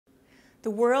The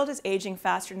world is aging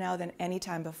faster now than any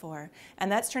time before,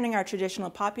 and that's turning our traditional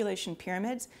population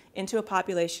pyramids into a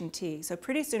population T. So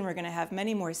pretty soon we're going to have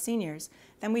many more seniors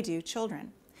than we do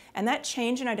children. And that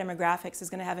change in our demographics is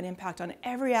going to have an impact on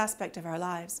every aspect of our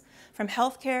lives, from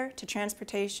healthcare to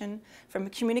transportation, from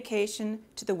communication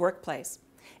to the workplace.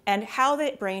 And how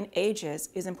the brain ages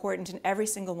is important in every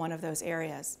single one of those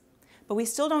areas. But we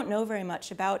still don't know very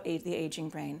much about the aging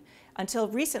brain. Until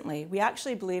recently, we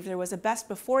actually believed there was a best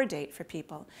before date for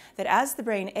people, that as the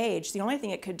brain aged, the only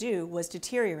thing it could do was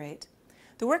deteriorate.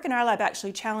 The work in our lab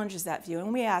actually challenges that view,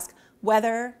 and we ask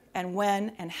whether and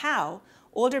when and how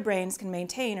older brains can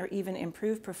maintain or even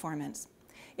improve performance.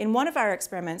 In one of our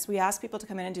experiments, we asked people to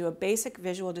come in and do a basic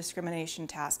visual discrimination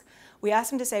task. We asked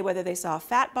them to say whether they saw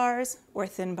fat bars or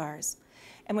thin bars.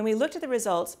 And when we looked at the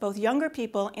results, both younger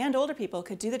people and older people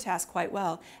could do the task quite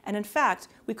well. And in fact,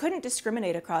 we couldn't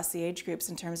discriminate across the age groups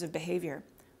in terms of behavior.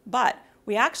 But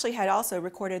we actually had also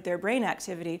recorded their brain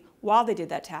activity while they did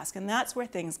that task, and that's where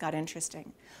things got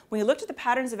interesting. When we looked at the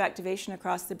patterns of activation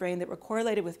across the brain that were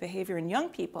correlated with behavior in young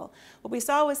people, what we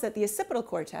saw was that the occipital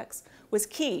cortex was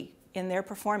key in their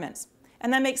performance.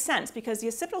 And that makes sense because the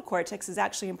occipital cortex is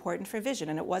actually important for vision,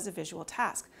 and it was a visual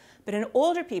task. But in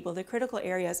older people, the critical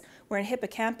areas were in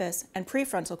hippocampus and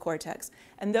prefrontal cortex,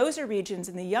 and those are regions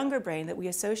in the younger brain that we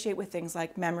associate with things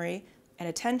like memory and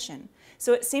attention.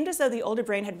 So it seemed as though the older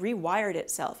brain had rewired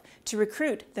itself to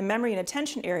recruit the memory and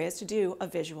attention areas to do a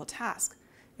visual task.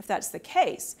 If that's the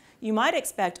case, you might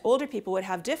expect older people would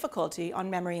have difficulty on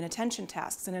memory and attention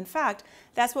tasks, and in fact,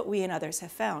 that's what we and others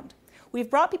have found. We've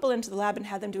brought people into the lab and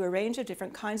had them do a range of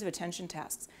different kinds of attention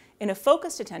tasks. In a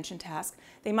focused attention task,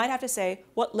 they might have to say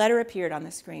what letter appeared on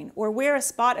the screen or where a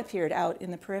spot appeared out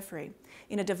in the periphery.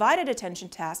 In a divided attention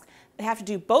task, they have to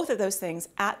do both of those things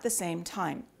at the same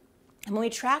time. And when we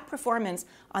track performance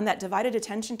on that divided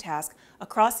attention task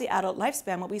across the adult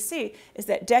lifespan, what we see is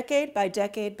that decade by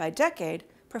decade by decade,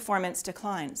 performance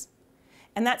declines.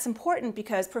 And that's important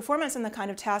because performance in the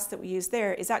kind of tasks that we use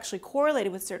there is actually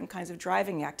correlated with certain kinds of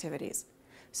driving activities.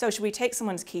 So should we take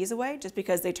someone's keys away just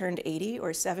because they turned 80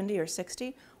 or 70 or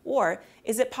 60? Or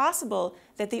is it possible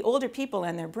that the older people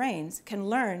and their brains can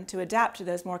learn to adapt to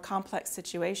those more complex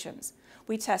situations?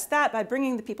 We test that by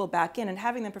bringing the people back in and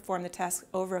having them perform the task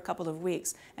over a couple of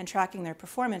weeks and tracking their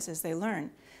performance as they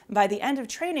learn. By the end of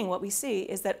training, what we see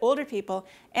is that older people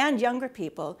and younger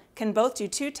people can both do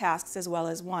two tasks as well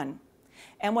as one.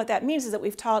 And what that means is that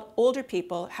we've taught older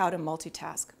people how to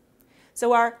multitask.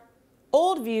 So our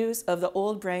old views of the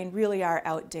old brain really are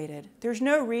outdated. There's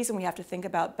no reason we have to think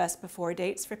about best before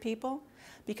dates for people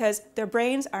because their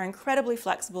brains are incredibly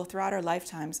flexible throughout our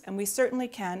lifetimes, and we certainly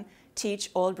can teach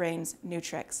old brains new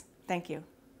tricks. Thank you.